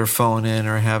plug their phone in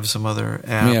or have some other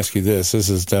app. Let me ask you this. This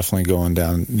is definitely going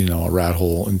down, a rat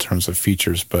hole in terms of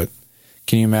features, but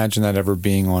can you imagine that ever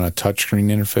being on a touchscreen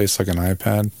interface like an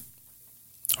iPad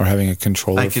or having a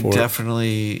controller I could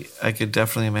definitely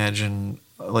imagine,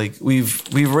 like we've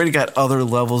already got other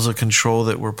levels of control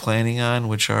that we're planning on,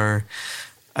 which are,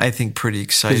 I think, pretty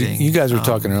exciting. You guys were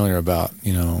talking earlier about,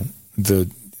 the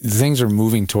things are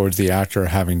moving towards the actor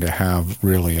having to have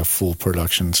really a full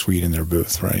production suite in their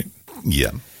booth, right? Yeah.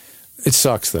 It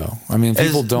sucks, though. I mean,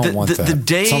 people don't want that. The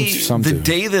day, some the do.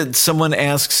 day that someone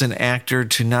asks an actor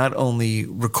to not only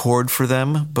record for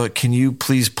them, but can you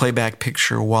please play back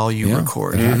picture while you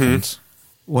record? It happens.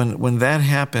 When that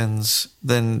happens,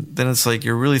 then it's like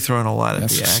you're really throwing a lot at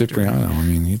the actor. Cipriano. I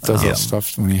mean, he does that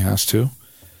stuff when he has to.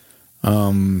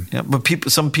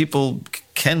 But some people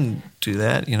can do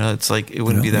that. It's like it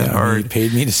wouldn't be that hard. He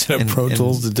paid me to set up Pro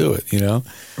Tools to do it.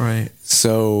 Right.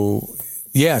 So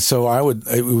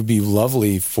it would be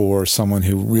lovely for someone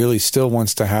who really still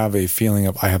wants to have a feeling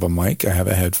of I have a mic, I have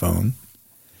a headphone,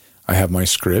 I have my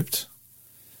script,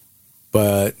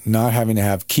 but not having to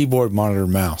have keyboard, monitor,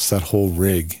 mouse, that whole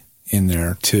rig in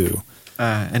there too.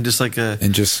 And just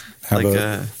have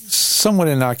a somewhat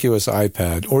innocuous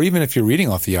iPad, or even if you're reading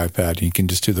off the iPad, you can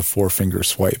just do the 4-finger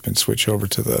swipe and switch over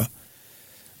to the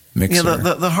mixer. Yeah,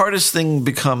 the hardest thing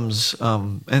becomes,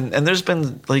 and there's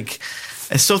been like,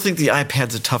 I still think the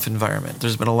iPad's a tough environment.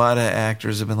 There's been a lot of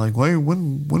actors have been like, why?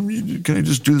 When can I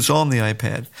just do this all on the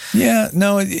iPad? Yeah,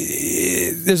 no,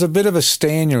 there's a bit of a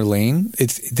stay in your lane.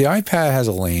 The iPad has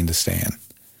a lane to stay in.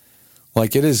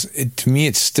 Like to me,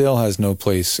 it still has no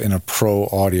place in a pro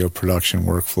audio production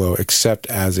workflow except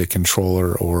as a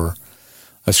controller or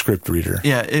a script reader.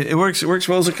 Yeah, it works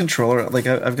well as a controller. Like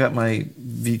I've got my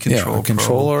V Control. Yeah, a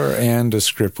controller and a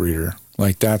script reader.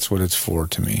 Like that's what it's for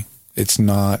to me. It's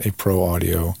not a pro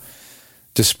audio.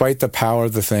 Despite the power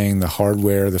of the thing, the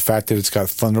hardware, the fact that it's got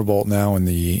Thunderbolt now in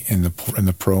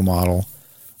the Pro model,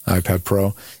 iPad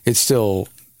Pro, it's still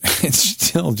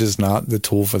just not the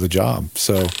tool for the job.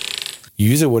 So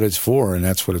use it what it's for, and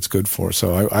that's what it's good for.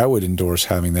 So I would endorse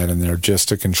having that in there just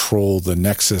to control the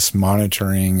Nexus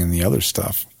monitoring and the other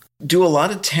stuff. Do a lot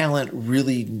of talent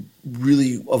really,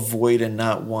 really avoid and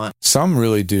not want? Some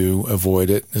really do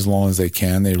avoid it as long as they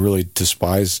can. They really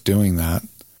despise doing that.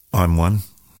 I'm one.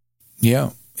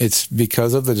 Yeah. It's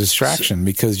because of the distraction,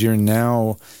 because you're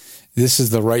now, this is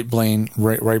the right brain,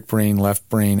 left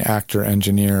brain, actor,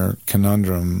 engineer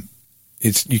conundrum.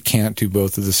 You can't do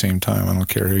both at the same time. I don't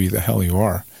care who the hell you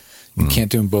are. You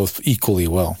can't do them both equally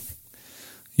well.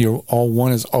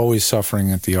 One is always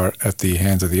suffering at the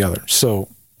hands of the other. So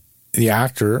the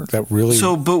actor that really...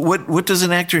 So, but what does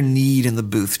an actor need in the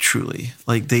booth truly?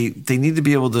 Like they need to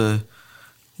be able to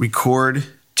record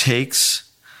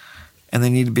takes, and they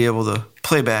need to be able to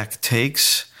play back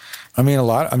takes.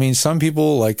 Some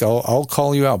people, like, I'll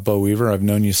call you out, Bo Weaver. I've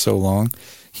known you so long.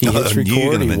 He hits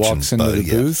record, he walks into the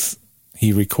booth,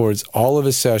 he records all of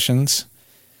his sessions,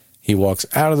 he walks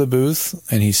out of the booth,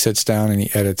 and he sits down and he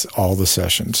edits all the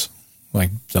sessions. Like,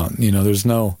 done. There's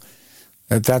no...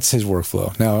 That's his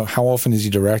workflow. Now, how often is he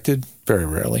directed? Very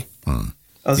rarely. I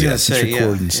was going to say, it's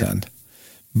record and send.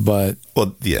 But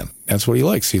that's what he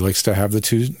likes. He likes to have the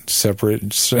two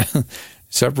separate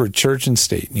church and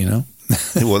state,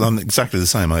 Well, I'm exactly the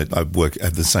same. I have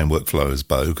the same workflow as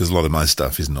Bo, because a lot of my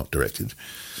stuff is not directed.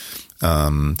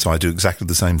 So I do exactly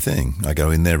the same thing. I go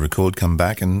in there, record, come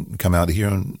back, and come out of here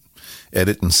and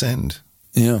edit and send.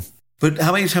 Yeah. But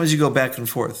how many times do you go back and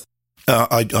forth?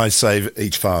 I save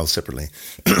each file separately.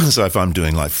 So if I'm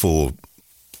doing like four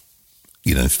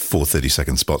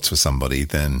 30-second spots for somebody,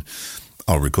 then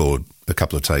I'll record a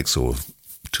couple of takes or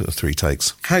 2 or 3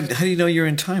 takes. How do you know you're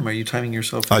in time? Are you timing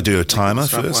yourself? I do a timer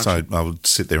first. I would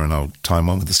sit there and I'll time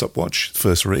one with the stopwatch,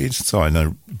 first read, so I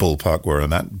know ballpark where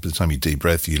I'm at. By the time you deep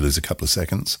breath, you lose a couple of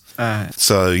seconds.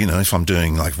 So, if I'm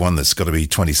doing like one that's got to be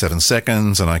 27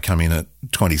 seconds and I come in at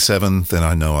 27, then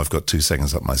I know I've got 2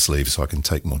 seconds up my sleeve so I can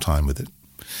take more time with it.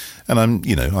 And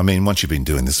once you've been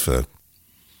doing this for,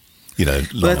 long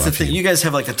that's the thing. You guys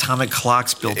have like atomic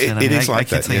clocks built in. I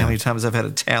can't tell you how many times I've had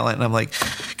a talent and I'm like,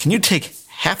 can you take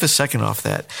half a second off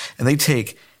that? And they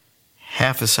take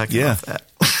half a second off that.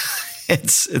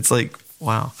 It's like,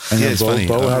 wow. And then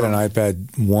Bo had an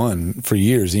iPad 1 for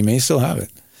years. He may still have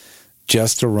it,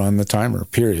 just to run the timer,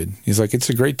 period. He's like, it's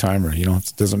a great timer.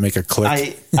 It doesn't make a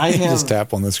click. I have, just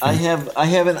tap on the screen. I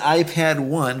have an iPad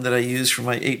 1 that I use for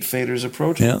my 8 faders of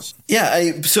Pro Tools.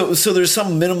 Yeah. So there's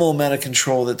some minimal amount of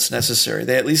control that's necessary.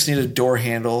 They at least need a door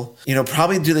handle.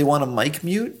 Probably do they want a mic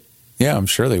mute? Yeah, I'm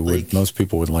sure they would. Most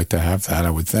people would like to have that,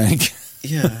 I would think.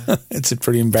 Yeah. It's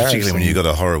pretty embarrassing. Particularly when you've got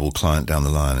a horrible client down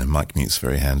the line, and mic mute's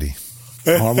very handy.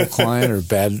 Horrible client or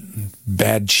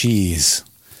bad cheese.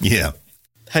 Yeah.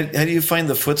 How do you find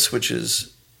the foot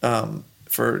switches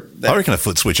for that? I reckon a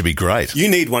foot switch would be great. You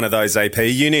need one of those, AP.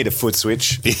 You need a foot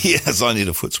switch. Yes, I need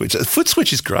a foot switch. A foot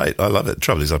switch is great. I love it. The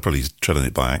trouble is I probably tread on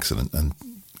it by accident and...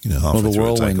 the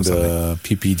Whirlwind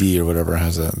PPD or whatever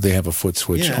they have a foot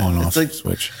switch on-off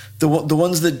switch. The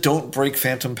ones that don't break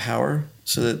phantom power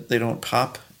so that they don't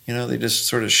pop, they just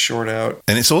sort of short out.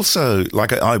 And it's also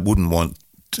like I wouldn't want.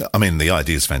 The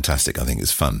idea is fantastic. I think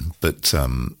it's fun, but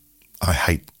I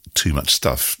hate too much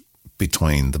stuff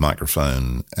between the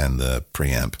microphone and the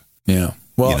preamp. Yeah.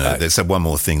 Well, there's that one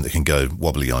more thing that can go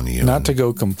wobbly on you. Not to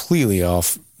go completely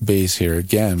off base here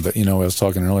again, but I was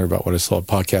talking earlier about what I saw at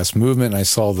Podcast Movement, and I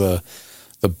saw the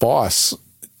Boss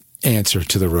answer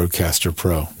to the Rodecaster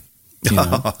Pro.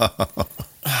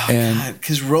 And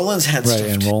because Roland's had stuff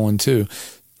and Roland too.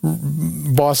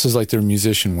 Boss is like their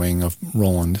musician wing of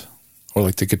Roland, or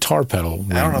like the guitar pedal.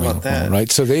 I don't know about that, Roland,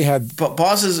 right? So they had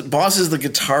Boss is the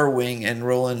guitar wing, and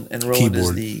Roland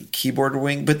is the keyboard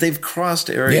wing. But they've crossed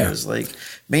areas. Like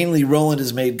mainly, Roland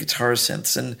has made guitar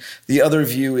synths, and the other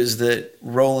view is that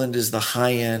Roland is the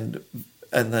high end,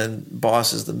 and then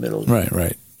Boss is the middle.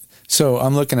 Right. So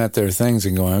I'm looking at their things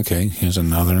and going, okay, here's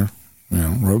another,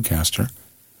 Rodecaster.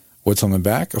 What's on the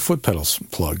back? A foot pedals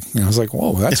plug. And I was like,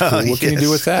 whoa, that's cool. What can you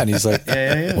do with that? And he's like,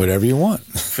 whatever you want.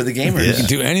 For the gamers. You can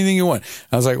do anything you want.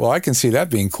 I was like, well, I can see that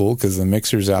being cool because the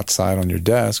mixer's outside on your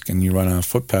desk and you run a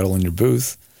foot pedal in your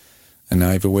booth and now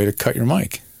you have a way to cut your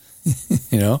mic,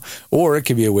 Or it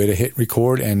could be a way to hit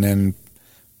record and then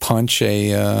punch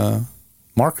a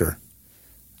marker,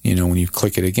 when you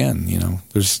click it again.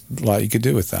 There's a lot you could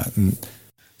do with that. And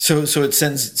So it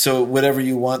sends. So whatever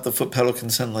you want, the foot pedal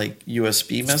can send like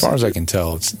USB messages. As far as I can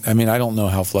tell, I don't know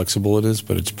how flexible it is,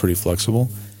 but it's pretty flexible.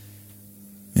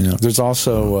 There's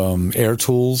also Air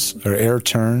Tools or Air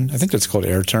Turn. I think that's called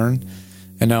Air Turn.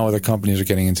 And now other companies are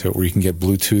getting into it where you can get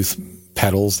Bluetooth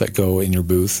pedals that go in your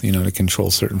booth, to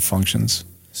control certain functions.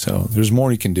 So there's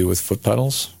more you can do with foot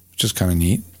pedals, which is kind of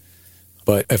neat.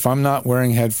 But if I'm not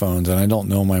wearing headphones and I don't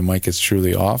know my mic is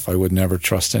truly off, I would never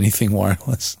trust anything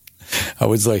wireless. I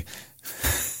was like...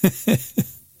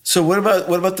 So what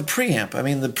about the preamp? I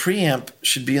mean, the preamp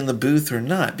should be in the booth or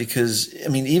not? Because, I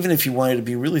mean, even if you wanted to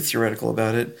be really theoretical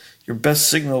about it, your best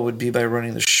signal would be by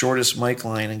running the shortest mic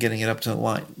line and getting it up to the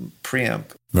line preamp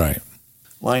right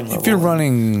line level. If you're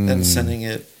running... Then sending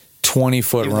it...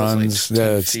 20-foot runs,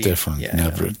 that's feet. different. Yeah,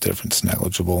 Never different. It's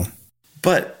negligible.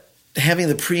 But having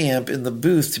the preamp in the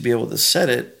booth to be able to set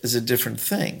it is a different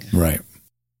thing. Right.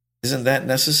 Isn't that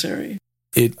necessary?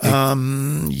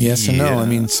 Yes and no. I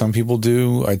mean, some people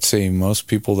do. I'd say most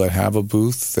people that have a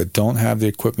booth that don't have the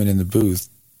equipment in the booth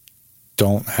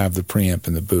don't have the preamp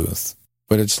in the booth.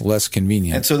 But it's less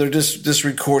convenient. And so they're just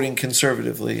recording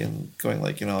conservatively and going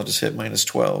like, I'll just hit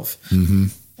 -12. Mm-hmm.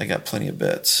 I got plenty of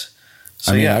bits.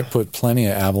 So, I put plenty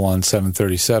of Avalon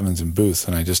 737s in booths,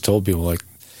 and I just told people, like,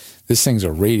 this thing's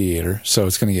a radiator, so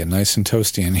it's going to get nice and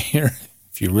toasty in here.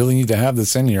 If you really need to have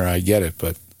this in here, I get it,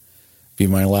 but be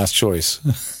my last choice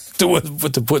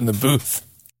what to put in the booth.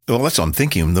 Well, that's what I'm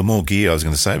thinking. The more gear I was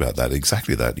going to say about that,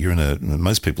 exactly that. You're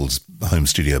most people's home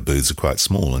studio booths are quite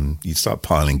small, and you start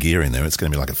piling gear in there, it's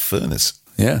going to be like a furnace.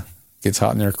 Yeah, gets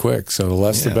hot in there quick, so the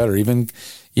less the better.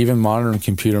 Even modern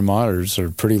computer monitors are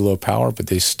pretty low power, but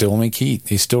they still make heat.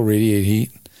 They still radiate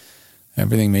heat.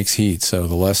 Everything makes heat, so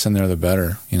the less in there, the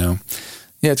better. Yeah,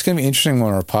 it's going to be interesting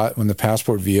when the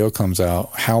Passport VO comes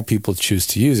out, how people choose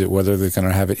to use it, whether they're going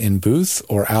to have it in booth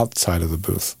or outside of the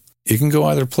booth. You can go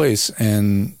either place,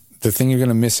 and the thing you're going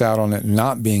to miss out on it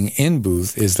not being in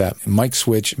booth is that mic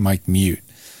switch, mic mute.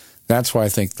 That's why I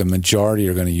think the majority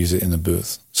are going to use it in the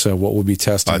booth. So what we'll be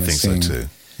testing is seeing so too.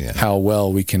 Yeah.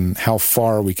 how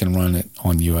far we can run it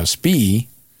on USB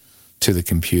to the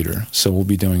computer. So we'll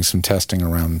be doing some testing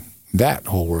around that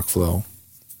whole workflow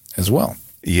as well.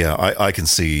 Yeah, I can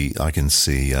see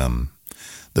the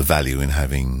value in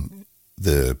having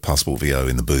the Passport VO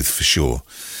in the booth for sure.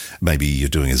 Maybe you're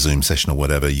doing a Zoom session or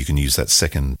whatever, you can use that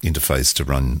second interface to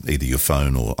run either your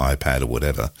phone or iPad or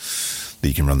whatever. That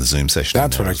you can run the Zoom session.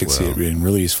 That's what I could see it being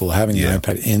really useful. Having the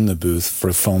iPad in the booth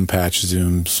for phone patch,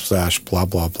 Zoom / blah,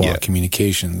 blah, blah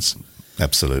communications.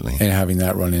 Absolutely. And having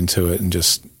that run into it, and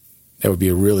just, that would be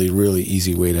a really, really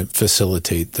easy way to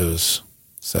facilitate those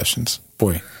sessions.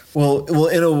 Boy. Well,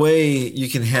 in a way, you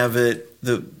can have it,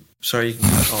 sorry, you can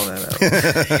cut all that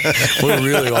out. We're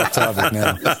really off topic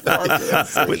now.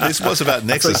 This was about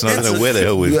Nexus, and I don't know where the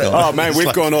hell we've gone. Oh, man,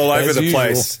 we've gone all over the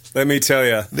place. Let me tell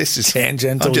you. This is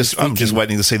tangential. I'm just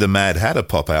waiting to see the Mad Hatter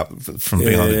pop out from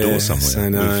behind the door somewhere. I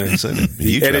know.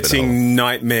 The editing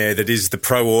nightmare that is the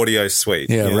Pro Audio Suite.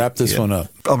 Yeah, wrap this one up.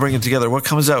 I'll bring it together. What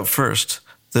comes out first?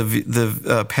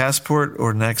 The Passport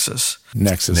or Nexus?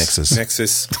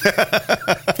 Nexus.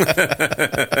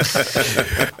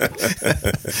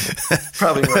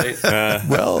 Probably right.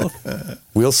 Well,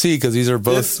 we'll see, because these are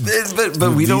both.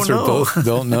 But we don't know. Both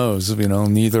don't knows.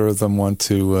 Neither of them want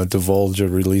to divulge a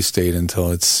release date until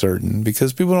it's certain,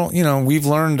 because people don't. We've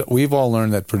all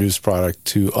learned that produced product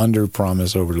to under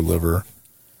promise, over deliver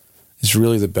is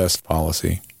really the best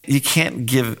policy. You can't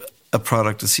give a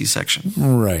product a C-section,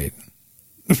 right?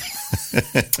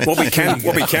 What we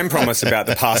can promise about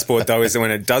the Passport, though, is that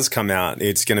when it does come out,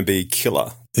 it's going to be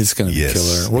killer. It's going to be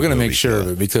killer. We're going to make sure of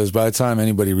it, because by the time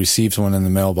anybody receives one in the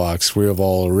mailbox, we have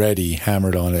already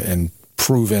hammered on it and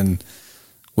proven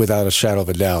without a shadow of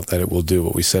a doubt that it will do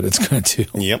what we said it's going to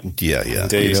do. Yep. Yeah.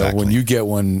 Exactly. When you get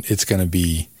one, it's going to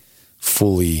be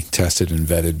fully tested and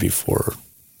vetted before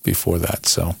that.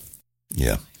 So,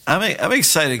 yeah. I'm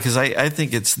excited, because I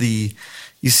think it's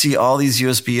you see all these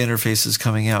USB interfaces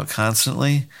coming out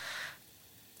constantly,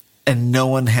 and no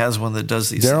one has one that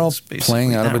does these They're things. all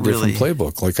playing out of a different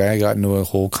playbook. Like, I got into a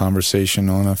whole conversation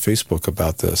on Facebook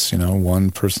about this.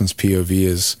 One person's POV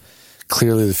is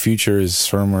clearly the future is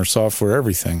firmware, software,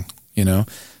 everything, And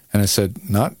I said,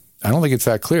 I don't think it's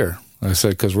that clear. I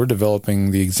said, because we're developing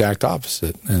the exact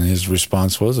opposite. And his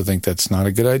response was, I think that's not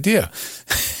a good idea.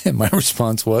 And my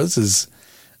response was,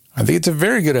 I think it's a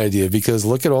very good idea, because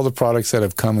look at all the products that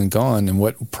have come and gone, and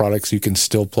what products you can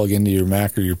still plug into your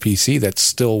Mac or your PC that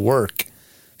still work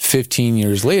 15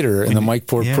 years later. And the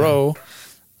MicPort Pro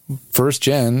first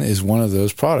gen is one of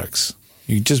those products.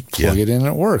 You just plug it in and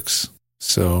it works.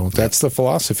 So that's the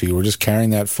philosophy. We're just carrying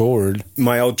that forward.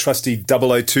 My old trusty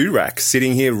 002 rack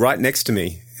sitting here right next to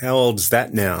me. How old is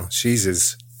that now?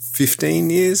 Jesus, 15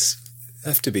 years?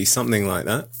 Have to be something like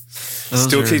that.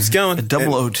 Still keeps going. A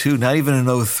 002, not even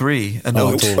an 03. An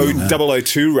 02.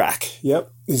 002 rack.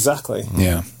 Yep, exactly.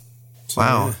 Yeah.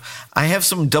 Wow. I have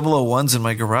some 001s in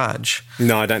my garage.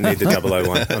 No, I don't need the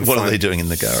 001. What are they doing in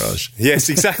the garage? Yes,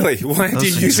 exactly. Why aren't you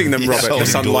using them, Robert? holding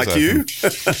For someone doors like you?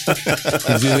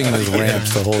 He's using his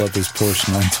ramps to hold up his Porsche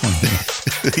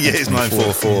 920. Yeah, it's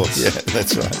 944. Yeah,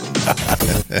 that's right.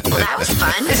 Well, that was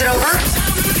fun. Is it over?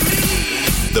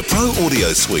 The Pro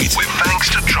Audio Suite, with thanks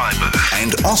to TriMove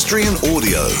and Austrian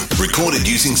Audio, recorded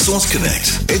using Source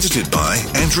Connect, edited by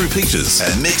Andrew Peters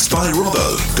and mixed by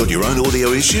Robbo. Got your own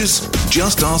audio issues?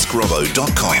 Just ask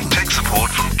Robbo.com. With tech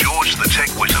support from George the Tech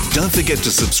Whittam. Don't forget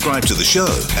to subscribe to the show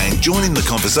and join in the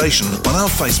conversation on our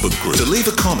Facebook group. To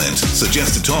leave a comment,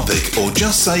 suggest a topic, or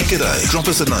just say g'day, drop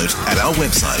us a note at our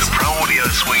website,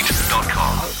 proaudiosuite.com.